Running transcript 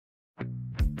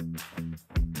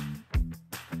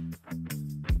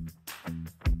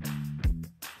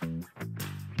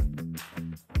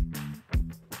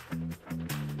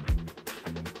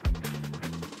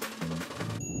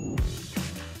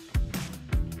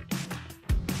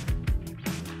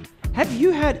Have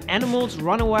you had animals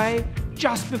run away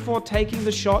just before taking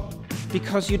the shot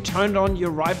because you turned on your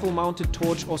rifle-mounted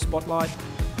torch or spotlight?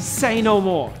 Say no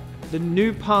more. The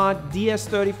new Part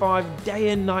DS35 day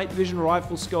and night vision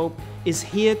rifle scope is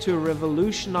here to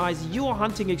revolutionize your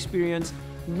hunting experience,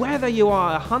 whether you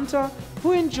are a hunter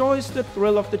who enjoys the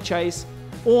thrill of the chase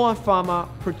or a farmer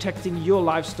protecting your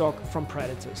livestock from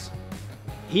predators.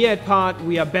 Here at Part,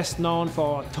 we are best known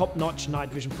for our top-notch night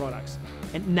vision products.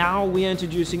 And now we are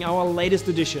introducing our latest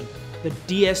edition, the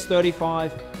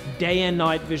DS35 Day and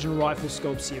Night Vision Rifle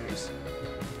Scope Series.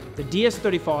 The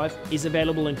DS35 is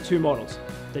available in two models,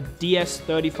 the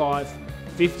DS35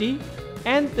 50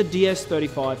 and the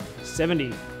DS35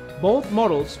 70. Both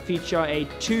models feature a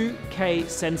 2K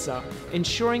sensor,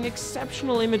 ensuring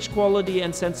exceptional image quality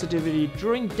and sensitivity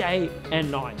during day and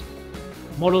night.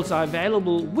 Models are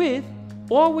available with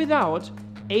or without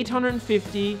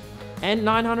 850 and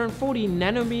 940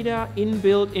 nanometer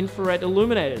inbuilt infrared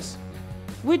illuminators,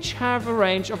 which have a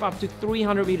range of up to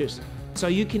 300 meters, so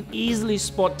you can easily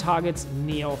spot targets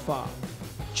near or far.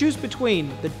 Choose between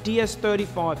the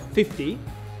DS35 50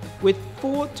 with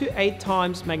 4 to 8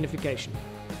 times magnification,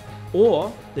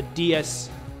 or the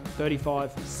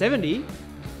DS35 70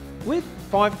 with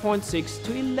 5.6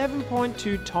 to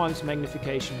 11.2 times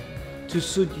magnification to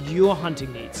suit your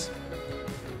hunting needs.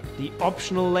 The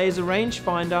optional laser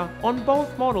rangefinder on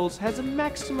both models has a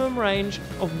maximum range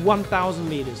of 1000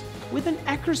 meters with an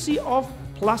accuracy of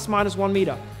 ±1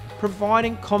 meter,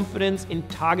 providing confidence in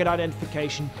target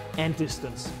identification and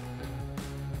distance.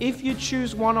 If you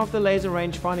choose one of the laser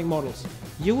rangefinding models,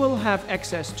 you will have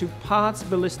access to Part's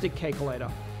Ballistic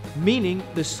Calculator, meaning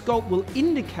the scope will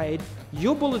indicate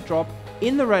your bullet drop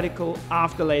in the reticle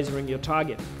after lasering your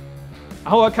target.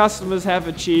 Our customers have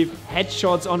achieved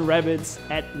headshots on rabbits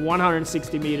at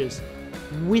 160 meters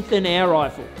with an air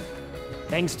rifle,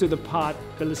 thanks to the Part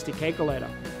Ballistic Calculator.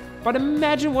 But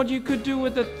imagine what you could do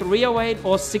with a 308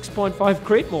 or 6.5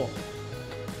 Creedmoor.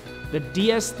 The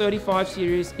DS35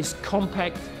 series is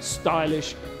compact,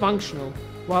 stylish, functional,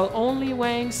 while only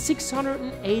weighing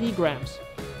 680 grams,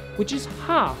 which is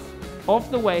half of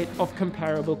the weight of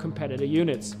comparable competitor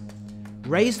units.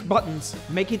 Raised buttons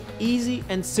make it easy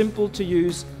and simple to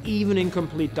use even in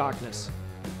complete darkness.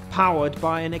 Powered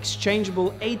by an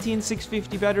exchangeable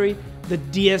 18650 battery, the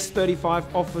DS35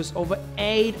 offers over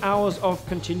 8 hours of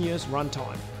continuous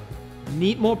runtime.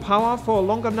 Need more power for a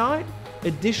longer night?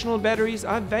 Additional batteries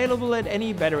are available at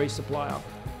any battery supplier.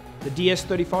 The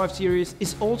DS35 series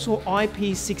is also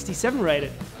IP67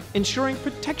 rated, ensuring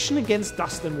protection against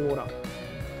dust and water.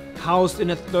 Housed in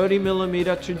a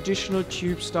 30mm traditional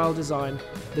tube-style design,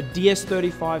 the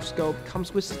DS35 scope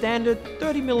comes with standard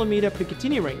 30mm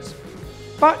Picatinny rings.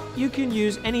 But you can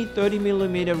use any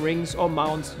 30mm rings or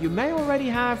mounts you may already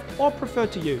have or prefer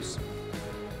to use.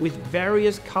 With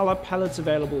various color palettes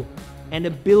available and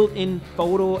a built-in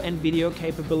photo and video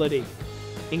capability,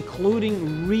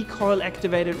 including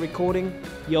recoil-activated recording,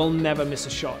 you'll never miss a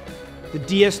shot. The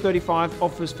DS35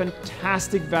 offers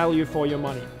fantastic value for your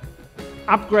money.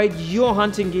 Upgrade your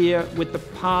hunting gear with the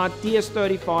Part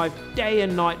DS35 Day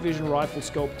and Night Vision Rifle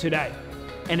Scope today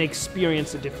and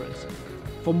experience the difference.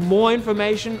 For more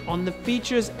information on the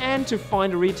features and to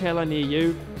find a retailer near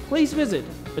you, please visit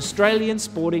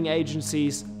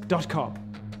AustralianSportingAgencies.com.